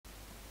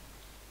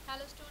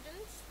Hello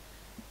students,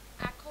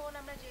 এখন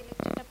আমরা যে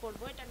লেকচারটা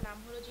পড়বো এটার নাম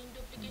হলো জিন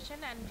ডুপ্লিকেশন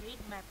অ্যান্ড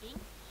রিড ম্যাপিং।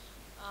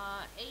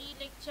 এই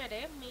লেকচারে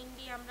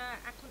মেইনলি আমরা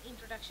এখন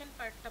ইন্ট্রোডাকশন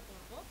পার্টটা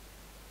পড়বো।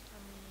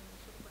 আমি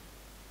শুরু করি।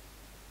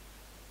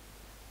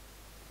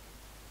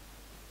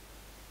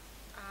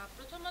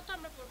 প্রথমত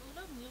আমরা পড়বো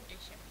হলো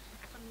মিউটেশন।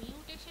 এখন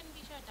মিউটেশন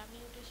বিষয়টা,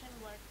 মিউটেশন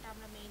ওয়ার্ডটা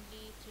আমরা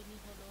মেইনলি চিনি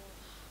হলো,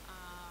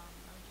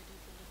 আমি যদি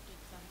বলি একটু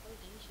এক্সাম্পল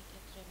দিই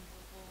সেক্ষেত্রে আমি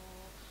বলবো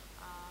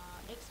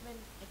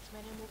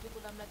এক্সম্যানের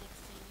মুভিগুলো আমরা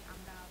দেখছি,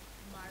 আমরা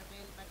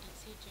মার্বেল বা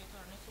ডিসির যে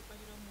ধরনের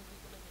সুপারহিরো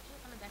মুভিগুলো দেখি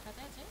ওখানে দেখা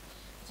যায় যে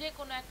যে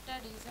কোনো একটা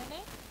রিজনে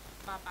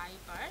বা বাই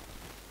বার্থ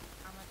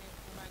আমাদের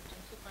কোনো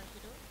একজন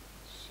সুপারহিরো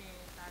সে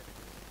তার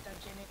তার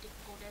জেনেটিক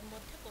কোডের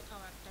মধ্যে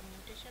কোথাও একটা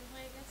মিউটেশন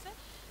হয়ে গেছে,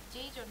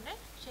 যেই জন্যে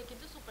সে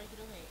কিন্তু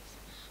সুপারহিরো হয়ে গেছে।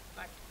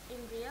 বাট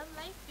ইন রিয়েল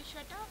লাইফ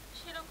বিষয়টা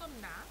সেরকম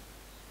না,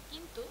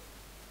 কিন্তু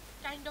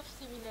কাইন্ড অফ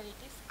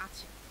সিমিলারিটিস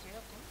আছে।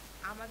 যেরকম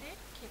আমাদের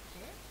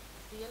ক্ষেত্রে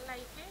রিয়েল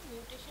লাইফে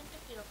মিউটেশনটা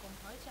কীরকম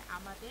হয়, যে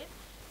আমাদের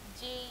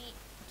যেই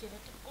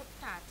জেনেটিক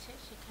কোডটা আছে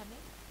সেখানে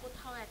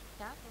কোথাও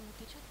একটা কোনো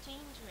কিছু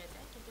চেঞ্জ হয়ে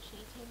যায়, কিন্তু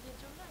সেই চেঞ্জের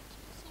জন্য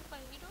অ্যাকচুয়ালি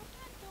সুপার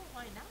হিরোটা কেউ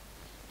হয় না,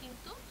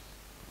 কিন্তু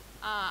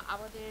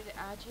আমাদের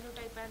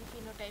জিনোটাইপ অ্যান্ড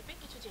ফিনোটাইপে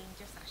কিছু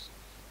চেঞ্জেস আসে।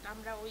 তো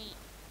আমরা ওই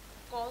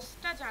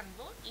কজটা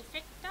জানবো,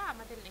 ইফেক্টটা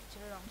আমাদের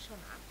লেকচারের অংশ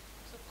না।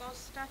 সো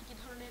কজটা কী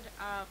ধরনের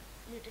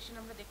মিউটেশন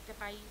আমরা দেখতে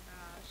পাই,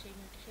 সেই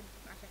মিউটেশন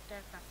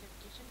এফেক্টের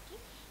ক্লাসিফিকেশন কি,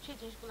 সেই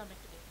জিনিসগুলো আমরা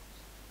একটু দেখব।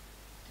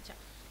 আচ্ছা,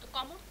 তো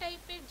কমন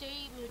টাইপের যেই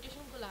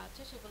মিউটেশনগুলো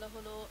আছে সেগুলো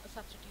হলো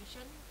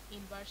substitution,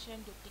 inversion,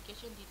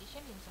 duplication,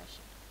 deletion,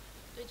 insertion.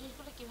 তো এই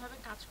জিনিসগুলো কীভাবে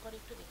কাজ করে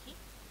একটু দেখি।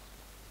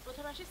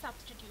 প্রথমে আসি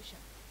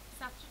সাবস্টিটিউশন।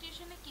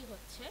 সাবস্টিটিউশনে কি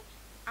হচ্ছে,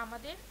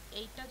 আমাদের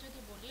এইটা যদি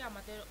বলি,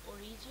 আমাদের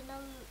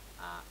অরিজিনাল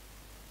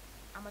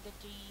আমাদের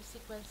যেই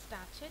সিকোয়েন্সটা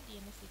আছে,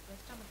 ডিএনএ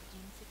সিকোয়েন্সটা, আমাদের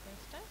জিন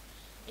সিকোয়েন্সটা,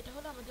 এটা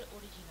হলো আমাদের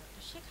অরিজিনাল।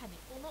 তো সেখানে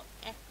কোনো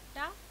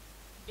একটা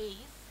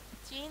বেস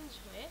চেঞ্জ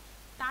হয়ে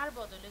তার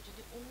বদলে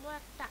যদি অন্য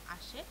একটা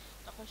আসে,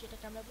 তখন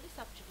সেটাকে আমরা বলি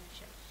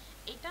সাবস্টিটিউশন।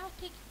 এটা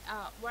ঠিক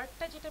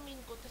ওয়ার্ডটা যেটা মিন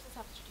করতেছে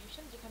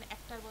সাবস্টিটিউশন, যেখানে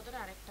একটার বদলে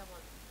আরেকটা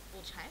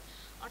বোঝায়।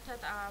 অর্থাৎ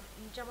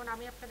যেমন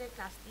আমি আপনাদের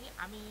ক্লাস নিই,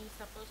 আমি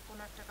সাপোজ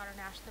কোনো একটা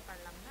কারণে আসতে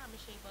পারলাম না, আমি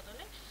সেই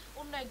বদলে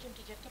অন্য একজন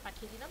টিচারকে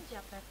পাঠিয়ে দিলাম যে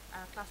আপনার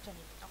ক্লাসটা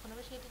নিতে, তখন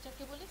আমরা সেই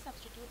টিচারকে বলি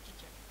সাবস্টিটিউট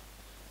টিচার।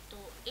 তো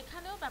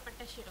এখানেও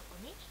ব্যাপারটা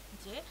সেরকমই,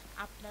 যে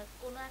আপনার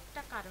কোনো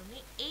একটা কারণে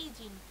এই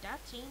জিনটা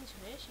চেঞ্জ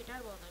হয়ে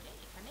সেটার বদলে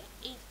এখানে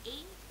এই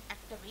এই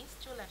একটা বেস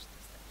চলে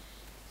আসতেছে।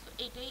 তো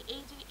এইটাই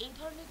এই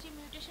ধরনের যে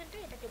মিউটেশনটা,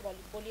 এটাকে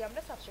বলি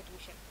আমরা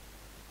সাবস্টিটিউশন।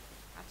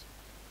 আচ্ছা,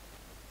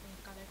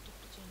 কালারটা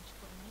একটু চেঞ্জ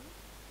করে নিই,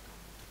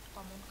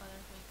 কমন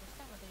কালার হয়ে গেছে,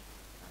 আমাদের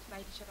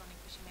স্লাইডের সাথে অনেক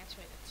বেশি ম্যাচ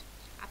হয়ে যাচ্ছে।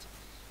 আচ্ছা,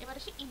 এবার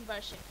আসি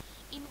ইনভার্সন।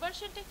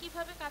 ইনভার্সনটা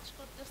কিভাবে কাজ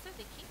করতেছে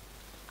দেখি।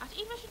 আচ্ছা,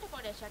 ইনভার্সনটা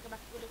পরে আসে, আগে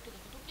বাকিগুলো একটু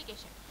দেখি।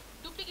 ডুপ্লিকেশন।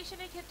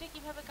 ডুপ্লিকেশনের ক্ষেত্রে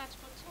কিভাবে কাজ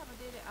করছে,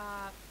 আমাদের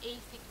এই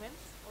সিকোয়েন্স,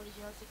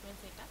 অরিজিনাল সিকোয়েন্স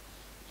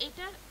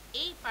এটার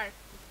এই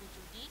পার্টটুকু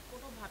যদি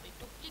কোনোভাবে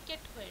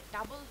ডুপ্লিকেট হয়ে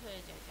ডাবল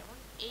হয়ে যায়, যেমন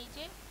এই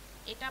যে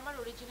এটা আমার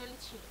অরিজিনালি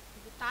ছিল,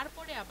 কিন্তু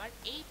তারপরে আবার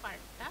এই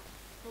পার্টটা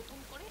নতুন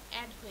করে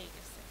অ্যাড হয়ে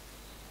গেছে,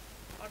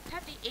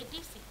 অর্থাৎ এই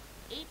এটিসি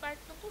এই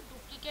পার্টটুকু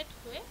ডুপ্লিকেট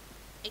হয়ে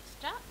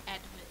এক্সট্রা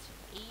অ্যাড হয়েছে,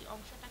 এই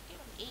অংশটাকে,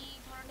 এই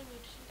ধরনের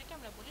মিউটেশনটাকে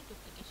আমরা বলি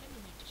ডুপ্লিকেশন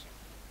মিউটেশন।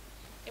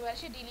 এবার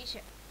আসে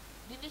ডিলিশন।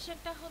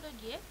 ডিলিশনটা হলো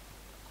গিয়ে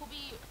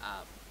খুবই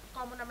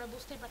কমন, আমরা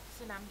বুঝতেই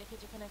পারতেছি নাম দেখে,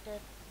 যেখানে একটা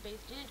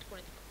বেস ডিলিট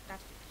করে দিব,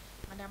 দ্যাটস ইট।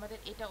 মানে আমাদের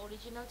এটা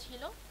অরিজিনাল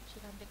ছিল,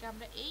 সেখান থেকে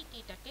আমরা এই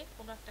টিটাকে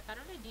কোনো একটা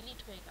কারণে ডিলিট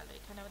হয়ে গেল,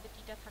 এখানে আমাদের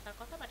টিটা থাকার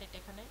কথা বাট এটা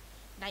এখানে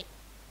নাই।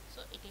 সো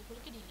এটাই হলো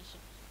কি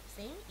ডিলিশন।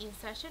 সেম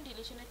ইনসারশন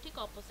ডিলিশনের ঠিক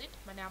অপোজিট,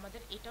 মানে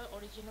আমাদের এটা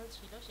অরিজিনাল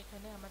ছিল,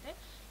 সেখানে আমাদের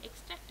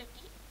এক্সট্রা একটা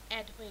কি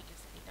অ্যাড হয়ে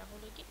গেছে, এটা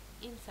হলো কি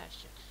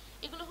ইনসারশন।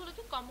 এগুলো হলো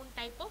কি কমন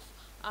টাইপ অফ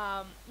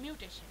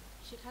মিউটেশন।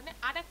 সেখানে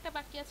আর একটা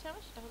বাকি আছে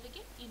আমার, সেটা হলো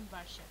কি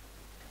ইনভার্সন।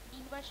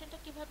 ইনভার্সনটা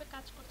কিভাবে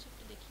কাজ করছে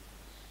একটু দেখি।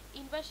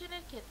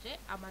 ইনভার্সনের ক্ষেত্রে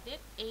আমাদের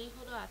এই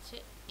হলো আছে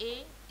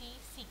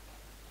এটিসি।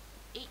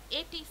 এই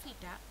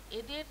এটিসিটা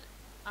এদের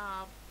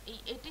এই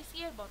এটিসি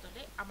এর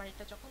বদলে আমার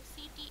এটা যখন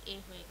সিটিএ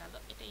হয়ে গেল,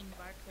 এটা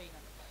ইনভার্ট হয়ে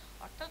গেল,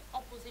 অর্থাৎ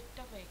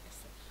অপোজিটটা হয়ে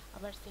গেছে।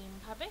 আবার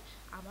সেমভাবে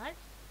আমার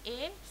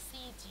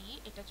এসিজি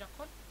এটা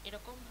যখন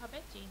এরকমভাবে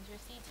চেঞ্জ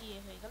হয়ে সিজিএ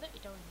হয়ে গেল,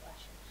 এটাও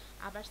ইনভার্সন।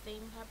 আবার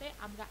সেমভাবে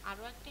আমরা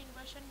আরও একটা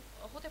ইনভার্সন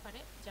হতে পারে,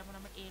 যেমন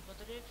আমার এর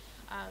বদলে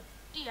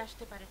টি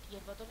আসতে পারে, টি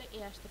এর বদলে এ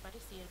আসতে পারে,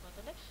 সি এর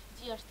বদলে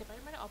জি আসতে পারে,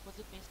 মানে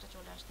অপোজিট বেসটা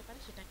চলে আসতে পারে,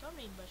 সেটাকেও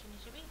আমরা ইনভার্সন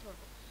হিসেবেই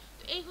ধরবো।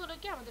 তো এই হলো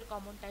কি আমাদের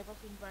common type of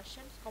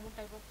ইনভার্সনস, common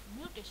type of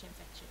mutations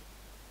actually.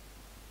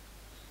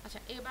 আচ্ছা,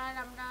 এবার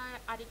আমরা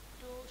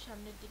আরেকটু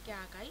সামনের দিকে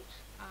আগাই।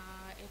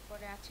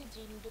 এরপরে আছে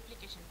জিন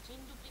ডুপ্লিকেশন। জিন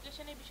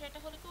ডুপ্লিকেশনের বিষয়টা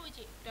হলো কি, ওই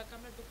যে এটাকে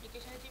আমরা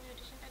ডুপ্লিকেশনের যে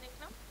মিউটেশনটা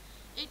দেখলাম,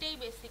 এইটাই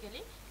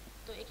বেসিক্যালি।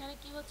 তো এখানে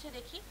কি হচ্ছে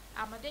দেখি,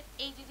 আমাদের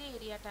এই যে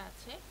এরিয়াটা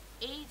আছে,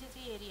 এই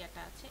যে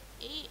এরিয়াটা আছে,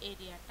 এই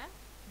এরিয়াটা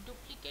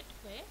ডুপ্লিকেট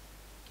হয়ে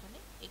এখানে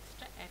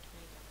এক্সট্রা অ্যাড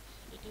হয়ে গেল,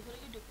 এটি হলো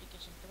কি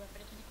ডুপ্লিকেশন। তো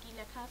ব্যাপারে এখানে কি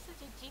লেখা আছে,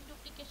 যে জিন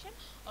duplication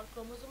or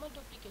chromosomal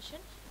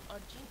duplication or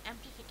জিন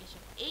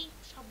অ্যাম্প্লিফিকেশন, এই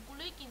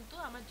সবগুলোই কিন্তু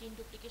আমার জিন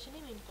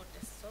ডুপ্লিকেশনই মিন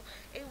করতেছে। সো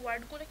এই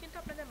ওয়ার্ডগুলো কিন্তু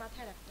আপনাদের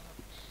মাথায় রাখতে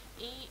হবে।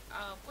 এই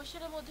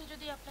কোয়েশ্চেনের মধ্যে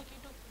যদি আপনাকে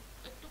একটু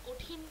একটু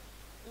কঠিন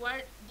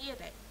ওয়ার্ড দিয়ে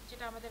দেয়,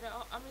 যেটা আমাদের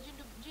আমরা জিন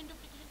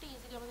ডুপ্লিকেশনটা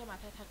ইজিলি আমাদের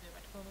মাথায় থাকবে,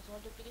 বাট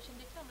ক্রোমোসোমাল ডুপ্লিকেশন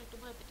দেখলে আমরা একটু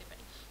ভয় পেতে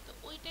পারি। তো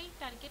ওইটাই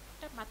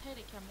টার্গেটটা মাথায়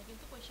রেখে আমরা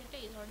কিন্তু কোয়েশ্চেনটা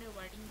এই ধরনের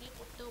ওয়ার্ডিং দিয়ে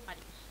করতেও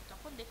পারি,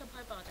 তখন দেখে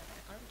ভয় পাওয়া যাবে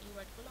না, কারণ এই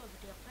ওয়ার্ডগুলো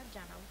অলরেডি আপনার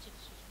জানা উচিত,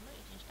 সেজন্য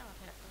এই জিনিসটা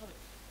মাথায় রাখতে হবে।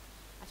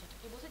 আচ্ছা,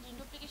 ঠিক বলছে, জিন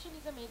duplication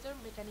is a major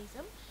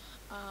mechanism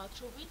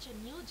through which a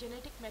new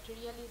genetic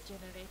material is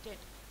generated।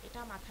 এটা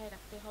মাথায়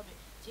রাখতে হবে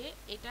যে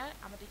এটা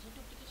আমাদের জিন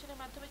ডুপ্লিকেশনের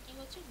মাধ্যমে কি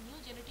হচ্ছে, new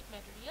genetic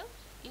material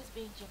is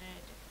being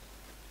generated.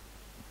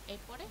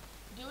 এরপরে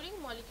ডিউরিং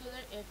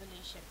মলিকুলার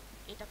এভলিউশন,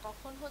 এটা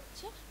কখন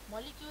হচ্ছে,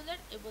 মলিকুলার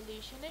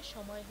এভলিউশনের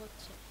সময়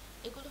হচ্ছে।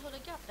 এগুলো হলো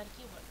কি আপনার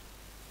keyword.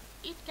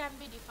 It can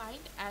be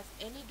defined as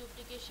any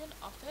duplication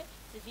of a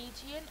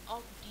region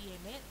of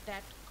DNA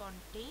that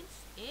contains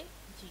a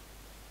gene।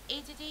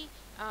 এই যে যেই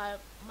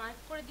মার্ক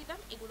করে দিলাম,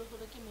 এগুলো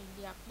হলো কি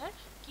মেইনলি আপনার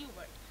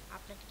কিওয়ার্ড।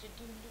 আপনাকে যে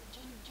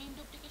জিন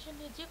ডুপ্লিকেশন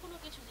নিয়ে যে কোনো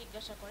কিছু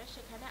জিজ্ঞাসা করে,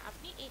 সেখানে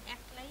আপনি এই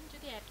এক লাইন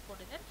যদি অ্যাড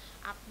করে দেন,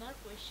 আপনার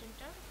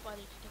কোয়েশ্চেনটার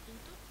কোয়ালিটিটা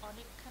কিন্তু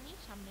অনেকখানি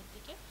সামনের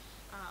দিকে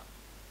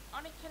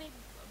অনেকখানি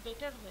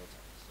বেটার হয়ে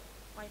যাবে। So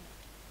why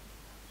not.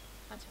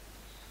 আচ্ছা,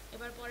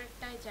 এবার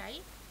পরেরটায় যাই,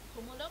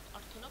 হোমোলগ,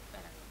 অর্থোলগ,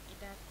 প্যারালগ।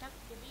 এটা একটা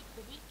খুবই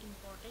খুবই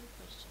ইম্পর্টেন্ট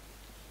কোয়েশ্চেন।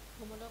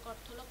 হোমোলগ,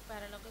 অর্থোলগ,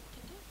 প্যারালগের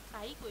থেকে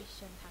প্রায়ই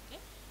কোয়েশ্চেন থাকে।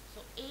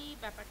 সো এই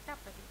ব্যাপারটা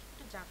আপনাদের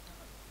একটু জানতে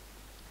হবে।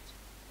 আচ্ছা,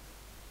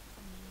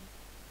 আমি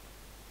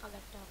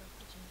কালারটা আবার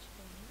একটু চেঞ্জ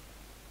করে নিই।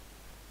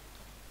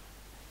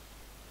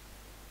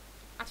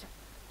 আচ্ছা,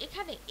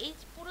 এখানে এই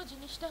পুরো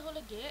জিনিসটা হলো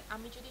গিয়ে,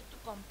 আমি যদি একটু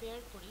কম্পেয়ার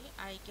করি,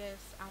 আই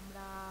গেস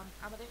আমরা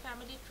আমাদের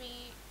ফ্যামিলি ট্রি,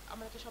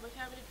 আমরা তো সবাই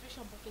ফ্যামিলি ট্রি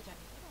সম্পর্কে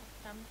জানি, তাই না?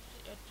 ফ্যামিলি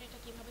ট্রিটা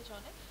কীভাবে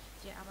চলে,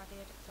 যে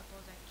আমাদের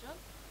সাপোজ একজন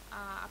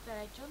আপনার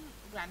একজন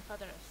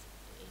গ্র্যান্ডফাদার আছে,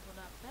 তো এই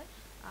হলো আপনার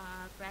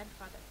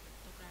গ্র্যান্ডফাদার।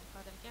 তো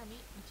গ্র্যান্ডফাদারকে আমি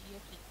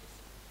জিএফ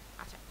লিখতেছি।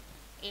 আচ্ছা,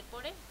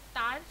 এরপরে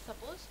তার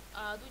সাপোজ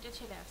দুইটা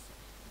ছেলে আছে,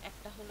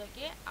 একটা হলো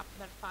গিয়ে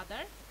আপনার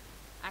ফাদার,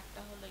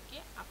 একটা হলো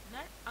গিয়ে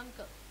আপনার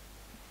আঙ্কেল।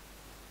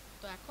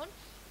 তো এখন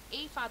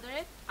এই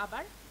ফাদারের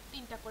আবার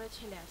তিনটা করে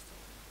ছেলে আছে,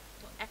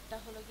 তো একটা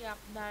হলো গিয়ে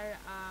আপনার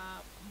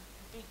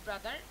বিগ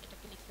ব্রাদার,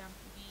 এটাকে লিখলাম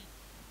বি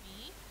বি,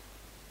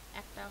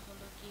 একটা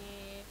হলো গিয়ে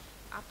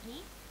আপনি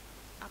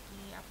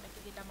আপনি আপনাকে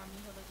দিলাম আমি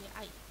হলো গিয়ে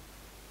আই,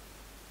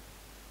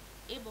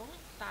 এবং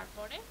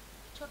তারপরে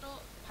ছোট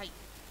ভাই,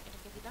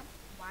 এটাকে দিলাম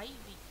Y,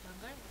 big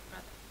younger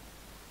brother.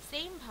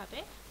 Same ভাবে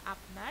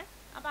আপনার,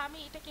 আবার আমি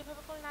এটা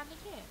কিভাবে করে না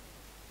লিখে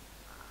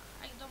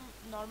একদম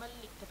নর্মালি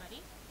লিখতে পারি,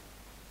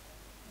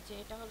 যে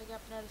এটা হলো গিয়ে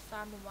আপনার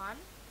সান 1,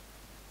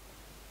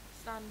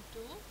 সান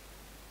 2,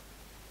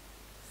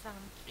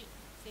 সান 3।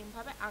 সেম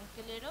ভাবে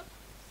আঙ্কেলেরও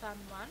সান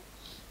 1,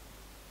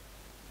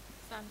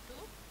 সান 2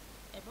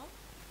 এবং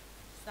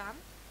সান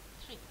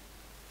 3।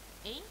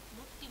 এই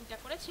মোট তিনটা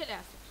করে ছেলে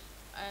আছে,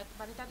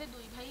 মানে তাদের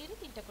দুই ভাইয়েরই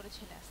তিনটা করে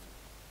ছেলে আছে।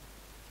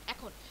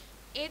 এখন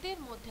এদের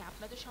মধ্যে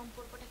আপনাদের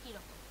সম্পর্কটা কি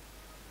রকম?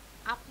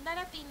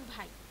 আপনারা তিন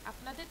ভাই,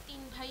 আপনাদের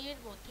তিন ভাইয়ের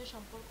মধ্যে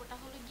সম্পর্কটা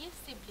হলো গিয়ে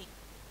সিবলিং,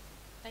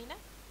 তাই না?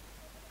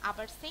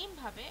 আবার সেম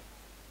ভাবে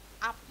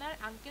আপনার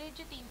আঙ্কেলের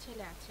যে তিন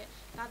ছেলে আছে,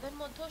 তাদের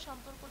মধ্যেও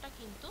সম্পর্কটা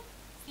কিন্তু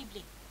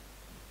সিবলিং।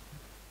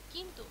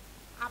 কিন্তু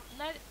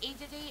আপনার এই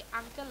যে যেই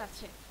আঙ্কেল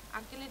আছে,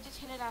 আঙ্কেলের যে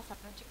ছেলেরা আছে,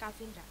 আপনার যে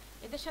কাজিনরা,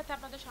 এদের সাথে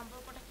আপনাদের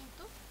সম্পর্কটা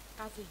কিন্তু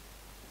কাজিন,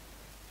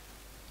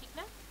 ঠিক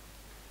না?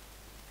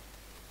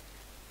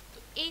 তো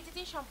এই যে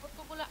যে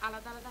সম্পর্কগুলো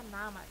আলাদা আলাদা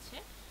নাম আছে,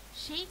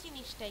 সেই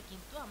জিনিসটাই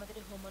কিন্তু আমাদের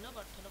এই হোমোলগ,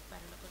 অর্থোলগ,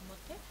 প্যারালগের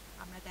মধ্যে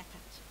আমরা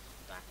দেখাচ্ছি।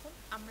 তো এখন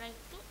আমরা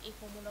একটু এই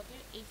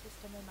হোমোলগের এই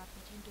সিস্টেমের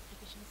মাধ্যমে, জিন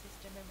ডুপ্লিকেশন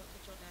সিস্টেমের মধ্যে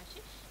চলে আসি।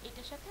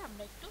 এটার সাথে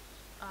আমরা একটু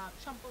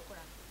সম্পর্ক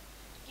রাখবো।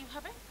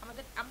 কিভাবে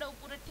আমরা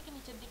উপরের থেকে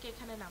নিচের দিকে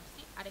এখানে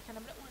নামছি, আর এখানে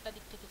আমরা উল্টা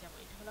দিক থেকে যাব।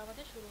 এটা হলো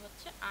আমাদের শুরু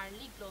হচ্ছে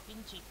আর্লি গ্লোবিন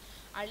জিন।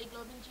 আর্লি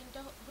গ্লোবিন জিনটা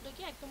হলো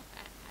কি একদম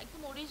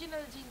একদম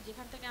অরিজিনাল জিন,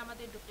 যেখান থেকে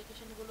আমাদের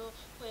ডুপ্লিকেশনগুলো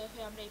হয়ে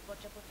হয়ে আমরা এই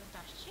পর্যায়ে পর্যন্ত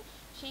আসছি,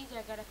 সেই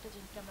জায়গার একটা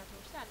জিনকে আমরা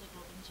ধরছি আর্লি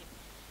গ্লোবিন জিন।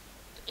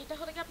 তো এটা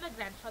হলো কি আপনার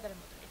গ্র্যান্ডফাদারের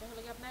মতো, এটা হলো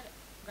কি আপনার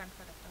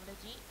গ্র্যান্ডফাদার, তাহলে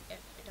জি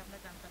এফ, এটা আপনার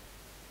গ্র্যান্ডফাদার।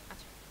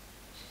 আচ্ছা,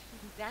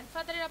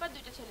 গ্র্যান্ডফাদারের আবার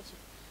দুইটা ছেলে ছিল,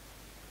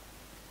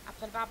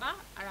 আপনার বাবা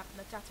আর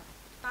আপনার চাচা।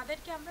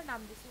 তাদেরকে আমরা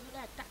নাম দিছি হলো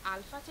একটা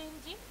আলফা চেইন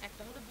জিন,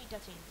 একটা হলো বিটা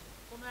চেইন জিন।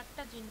 কোনো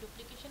একটা জিন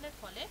ডুপ্লিকেশনের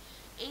ফলে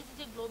এই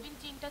যে গ্লোবিন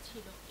জিনটা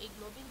ছিল, এই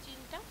গ্লোবিন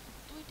জিনটা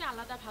দুইটা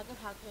আলাদা ভাগে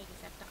ভাগ হয়ে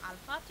গেছে, একটা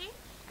আলফা চেইন,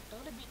 একটা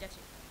হলো বিটা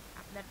চেইন,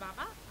 আপনার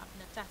বাবা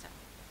আপনার চাচা।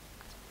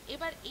 আচ্ছা,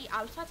 এবার এই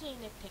আলফা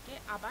চেইনের থেকে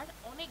আবার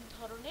অনেক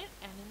ধরনের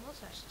অ্যানিমালস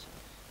আসছে,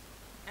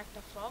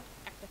 একটা ফ্রগ,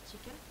 একটা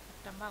চিকেন,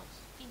 একটা মাউস,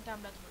 তিনটা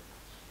আমরা ধরলাম।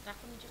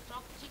 এখন যে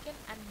ফ্রগ, চিকেন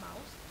অ্যান্ড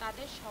মাউস,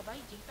 তাদের সবাই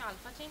যেহেতু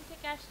আলফা চেইন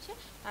থেকে আসছে,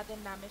 তাদের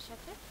নামের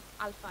সাথে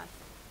আলফা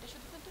আছে। এটা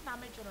শুধু কিন্তু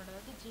নামের জন্য না,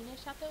 তাদের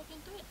জিনের সাথেও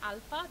কিন্তু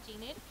আলফা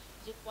জিনের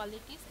যে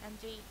কোয়ালিটিস অ্যান্ড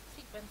যেই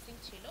সিকোয়েন্সিং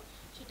ছিল,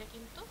 সেটা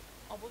কিন্তু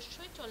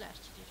অবশ্যই চলে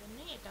আসছে। যে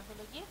জন্যই এটা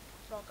হলো গিয়ে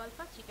frog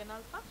alpha, chicken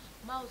alpha,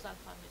 mouse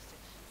alpha হয়েছে।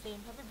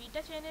 সেমভাবে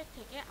বিটা চেইনের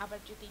থেকে আবার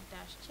যে তিনটা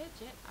আসছে,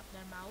 যে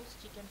আপনার মাউস,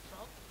 চিকেন,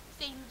 ফ্রগ,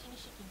 সেম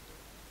জিনিসই কিন্তু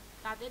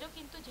তাদেরও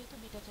কিন্তু যেহেতু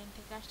বিটা চেইন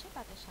থেকে আসছে,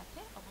 তাদের সাথে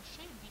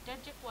অবশ্যই বিটার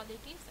যে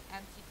কোয়ালিটিস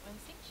অ্যান্ড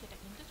সিকোয়েন্সিং, সেটা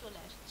কিন্তু চলে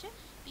আসছে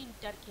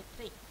তিনটার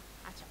ক্ষেত্রেই।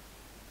 আচ্ছা,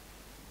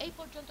 এই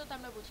পর্যন্ত তো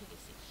আমরা বুঝে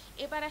গেছি।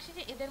 এবার আসি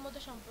যে এদের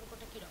মধ্যে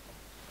সম্পর্কটা কীরকম।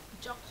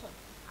 যখন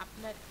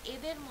আপনার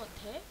এদের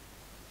মধ্যে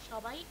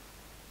সবাই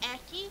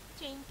একই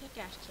চেইন থেকে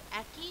আসছে,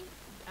 একই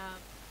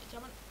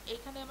যেমন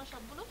এখানে আমার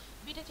সবগুলো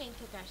বিটা চেইন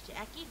থেকে আসছে,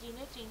 একই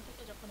জিনের চেইন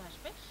থেকে যখন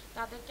আসবে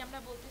তাদেরকে আমরা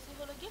বলতেছি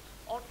হলো গিয়ে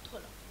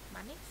অর্থলগ,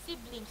 মানে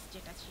সিবলিংস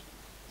যেটা ছিল,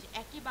 যে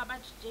একই বাবার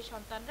যে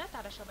সন্তানরা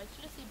তারা সবাই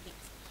ছিল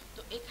সিবলিংস।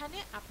 তো এখানে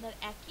আপনার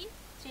একই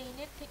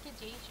চেইনের থেকে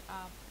যেই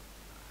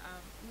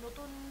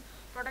নতুন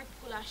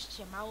প্রোডাক্টগুলো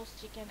আসছে, mouse,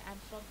 chicken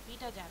and frog,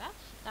 beta যারা,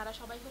 তারা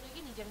সবাই হলো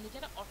গিয়ে নিজেরা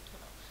নিজেরা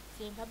অর্থলগ।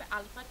 সেমভাবে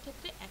আলফার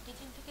ক্ষেত্রে একই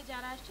জিন থেকে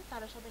যারা আসছে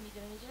তারা সবাই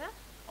নিজেরা নিজেরা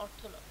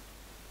অর্থলগ।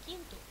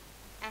 কিন্তু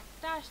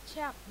একটা আসছে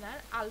আপনার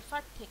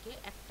আলফার থেকে,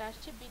 একটা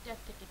আসছে বিটার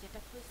থেকে, যেটা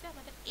হয়েছে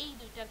আমাদের এই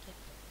দুইটার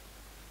ক্ষেত্রে।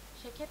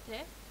 সেক্ষেত্রে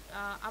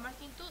আমার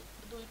কিন্তু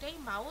দুইটাই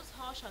মাউস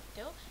হওয়া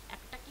সত্ত্বেও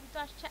একটা কিন্তু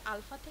আসছে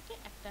আলফা থেকে,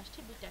 একটা আসছে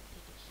বিটার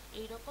থেকে।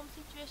 এইরকম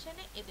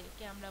সিচুয়েশনে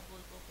এদেরকে আমরা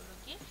বলবো হলো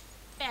গিয়ে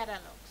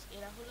প্যারালগস।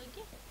 এরা হলো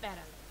গিয়ে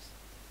প্যারালগস।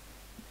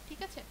 ঠিক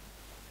আছে,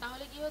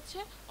 তাহলে কি হচ্ছে,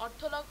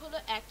 অর্থলগ হলো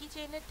একই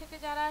চেইনের থেকে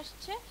যারা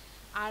আসছে,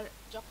 আর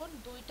যখন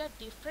দুইটা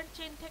ডিফারেন্ট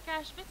চেইন থেকে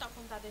আসবে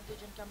তখন তাদের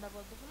দুজনকে আমরা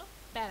বলবো হলো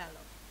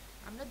প্যারালগ।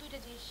 আমরা দুইটা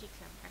জিনিস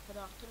শিখলাম, একটা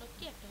হলো অর্থলগ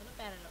কি, একটা হলো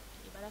প্যারালগ কি।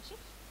 এবার আসি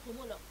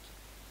হোমোলগ কি।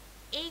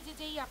 এই যে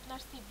যেই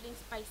আপনার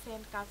সিবলিংস পাইছেন,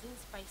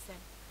 কাজিনস পাইছেন,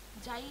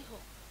 যাই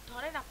হোক,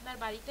 ধরেন আপনার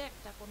বাড়িতে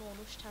একটা কোনো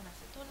অনুষ্ঠান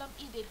আছে, ধরলাম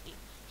ঈদের দিন,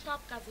 সব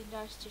কাজিনরা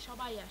আসছে,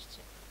 সবাই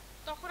আসছে,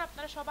 তখন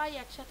আপনারা সবাই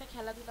একসাথে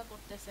খেলাধুলা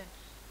করতেছেন,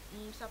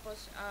 সাপোজ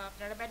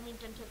আপনারা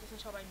ব্যাডমিন্টন খেলতেছেন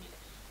সবাই মিলে,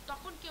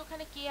 তখন কি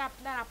ওখানে কে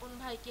আপনার আপন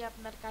ভাই, কে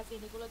আপনার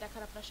কাজিন, এগুলো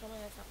দেখার আপনার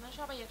সময় আছে? আপনারা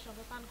সবাই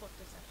একসঙ্গে ফান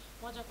করতেছেন,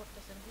 মজা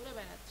করতেছেন, ঘুরে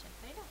বেড়াচ্ছেন,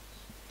 তাই না?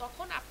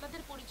 তখন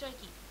আপনাদের পরিচয়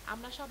কি?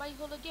 আমরা সবাই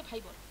হলো গিয়ে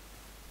ভাই বোন,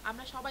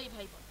 আমরা সবাই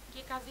ভাই বোন,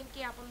 কে কাজিন,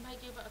 কে আপন ভাই,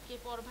 কে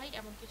পর ভাই,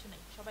 এমন কিছু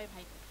নেই, সবাই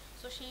ভাই বোন।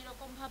 সো সেই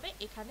রকমভাবে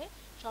এখানে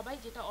সবাই,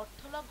 যেটা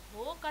অর্থলগ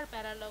হোক আর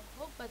প্যারালগ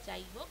হোক বা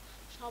যাই হোক,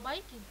 সবাই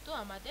কিন্তু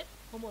আমাদের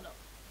হোমোলগ।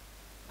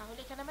 তাহলে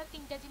এখানে আমরা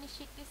তিনটা জিনিস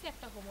শিখতেছি,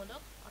 একটা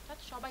হোমোলগ, অর্থাৎ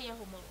সবাই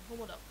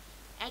হোমোলগ,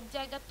 এক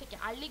জায়গার থেকে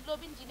আর্লি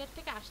গ্লোবিন জিনের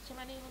থেকে আসছে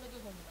মানেই হলো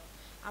গিয়ে হোমোলগ।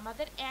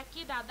 আমাদের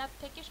একই দাদার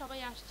থেকে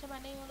সবাই আসছে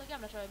মানেই হলো গিয়ে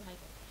আমরা সবাই ভাই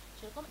বোন।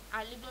 সেরকম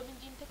আর্লি গ্লোবিন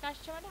জিন থেকে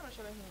আসছে মানে আমরা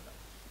সবাই হোমোলগ।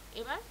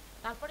 এবার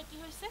তারপরে কি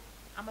হয়েছে,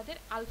 আমাদের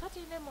আলফা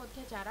চেইনের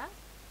মধ্যে যারা,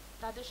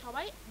 তাদের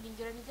সবাই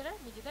নিজেরা নিজেরা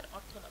নিজেদের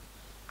অর্থলগ।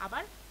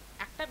 আবার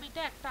একটা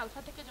বিটা একটা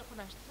আলফা থেকে যখন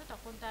আসতেছে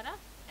তখন তারা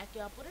একে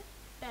অপরের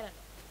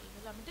প্যারালগ।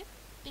 এইগুলো আমাদের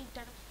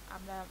তিনটা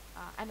আমরা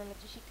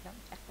অ্যানালজি শিখলাম,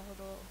 একটা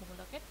হলো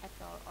হোমোলগের,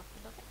 একটা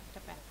অর্থলগের, একটা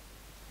প্যারালগ।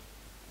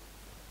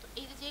 তো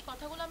এই যে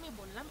কথাগুলো আমি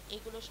বললাম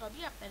এগুলো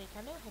সবই আপনার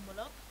এখানে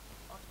হোমোলগ,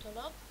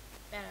 অর্থলগ,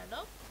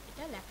 প্যারালগ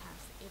এটা লেখা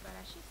আছে। এবার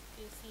আসি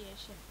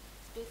স্পেসিয়েশন।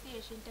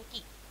 স্পেসিয়েশনটা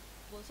কি?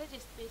 বলছে যে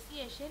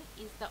speciation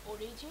is the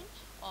origin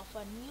of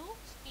a new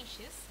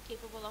species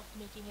capable of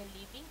making a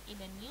living in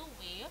a new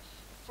way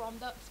from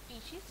the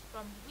species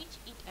from which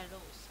it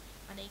arose.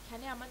 মানে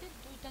এখানে আমাদের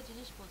দুইটা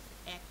জিনিস বলছে,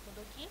 এক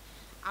হলো কি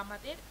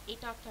আমাদের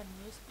এটা একটা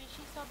নিউ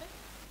স্পিসিস হবে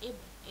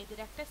এবং এদের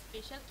একটা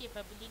স্পেশাল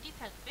ক্যাপাবিলিটি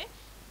থাকবে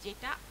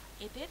যেটা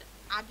এদের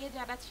আগে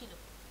যারা ছিল,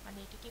 মানে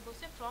এটা কি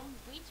বলছে, ফ্রম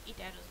হুইচ ইট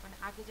অ্যারোজ, মানে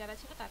আগে যারা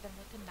ছিল তাদের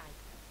মধ্যে নাই।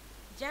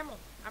 যেমন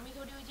আমি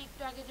ধরি ওই যে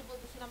একটু আগে যে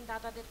বলতেছিলাম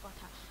দাদাদের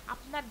কথা,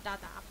 আপনার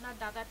দাদা, আপনার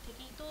দাদার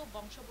থেকেই তো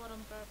বংশ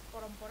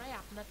পরম্পরায়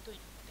আপনার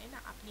তৈরি, তাই না?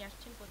 আপনি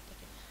আসছেন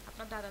থেকে,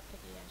 আপনার দাদার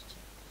থেকেই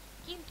আসছেন।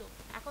 কিন্তু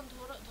এখন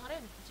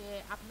ধরেন যে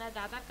আপনার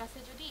দাদার কাছে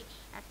যদি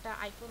একটা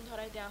আইফোন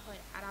ধরাই দেওয়া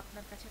হয় আর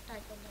আপনার কাছে একটা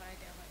আইফোন ধরাই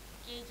দেওয়া হয়,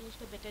 কে এই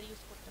জিনিসটা বেটার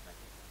ইউজ করতে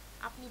পারবে?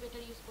 আপনি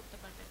বেটার ইউজ করতে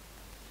পারবেন।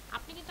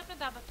 আপনি কিন্তু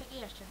আপনার দাদার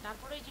থেকেই আসছেন,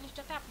 তারপরে এই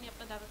জিনিসটাতে আপনি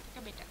আপনার দাদার থেকে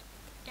বেটার।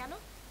 কেন?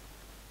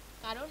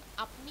 কারণ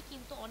আপনি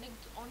কিন্তু অনেক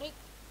অনেক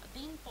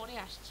দিন পরে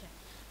আসছেন,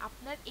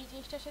 আপনার এই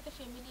জিনিসটার সাথে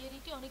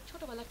ফ্যামিলিয়ারিটি অনেক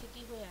ছোটোবেলা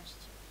থেকেই হয়ে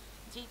আসছে,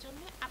 যেই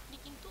জন্য আপনি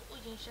কিন্তু ওই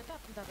জিনিসটাতে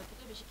আপনার দাদা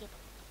থেকে বেশি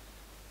কেপাবল।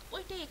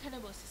 ওইটাই এখানে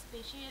বলছি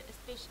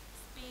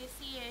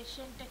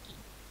স্পেসিয়েশনটা কি।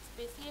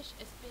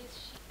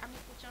 আমি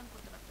উচ্চারণ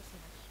করতে পারতেছি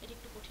না, এটা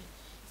একটু কঠিন।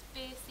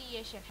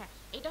 স্পেসিয়েশন, হ্যাঁ,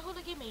 এটা হলো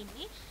কি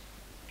মেইনলি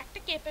একটা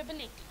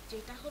ক্যাপাবিলিটি,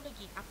 যেটা হলো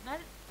কি আপনার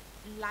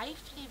লাইফ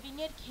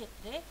লিভিংয়ের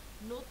ক্ষেত্রে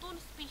নতুন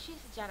স্পিসিস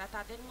যারা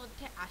তাদের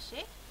মধ্যে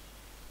আসে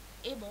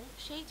এবং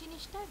সেই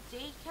জিনিসটা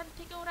যেইখান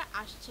থেকে ওরা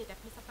আসছে, দ্যাট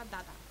মিনস আপনার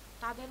দাদা,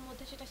 তাদের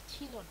মধ্যে সেটা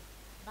ছিল না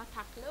বা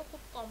থাকলেও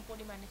খুব কম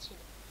পরিমাণে ছিল।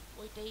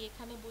 ওইটাই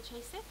এখানে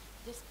বুঝাইছে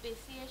যে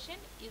speciation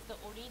is the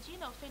origin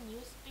of a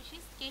new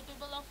species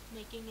capable of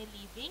making a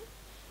living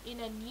in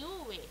a new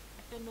way.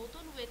 একটা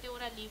নতুন ওয়েতে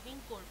ওরা লিভিং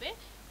করবে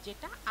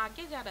যেটা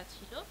আগে যারা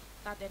ছিল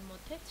তাদের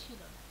মধ্যে ছিল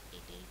না।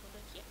 এটাই হলো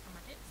কি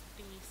আমাদের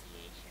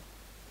স্পেসিয়েশন।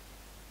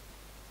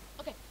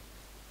 ওকে,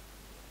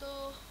 তো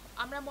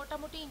আমরা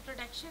মোটামুটি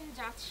ইন্ট্রোডাকশন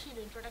যা ছিল,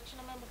 ইন্ট্রোডাকশন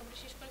আমরা মোটামুটি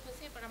শেষ করে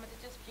ফেলছি। এবার আমাদের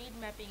জাস্ট রিড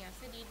ম্যাপিং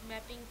আছে, রিড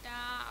ম্যাপিংটা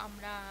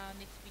আমরা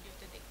নেক্সট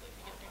ভিডিওতে দেখবো। এই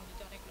ভিডিওটা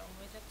এমনিতে অনেক লং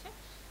হয়ে যাচ্ছে,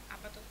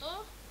 আপাতত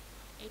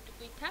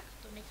এইটুকুই থাক।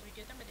 তো নেক্সট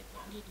ভিডিওতে আমরা দেখবো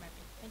রিড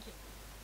ম্যাপিং। Thank you.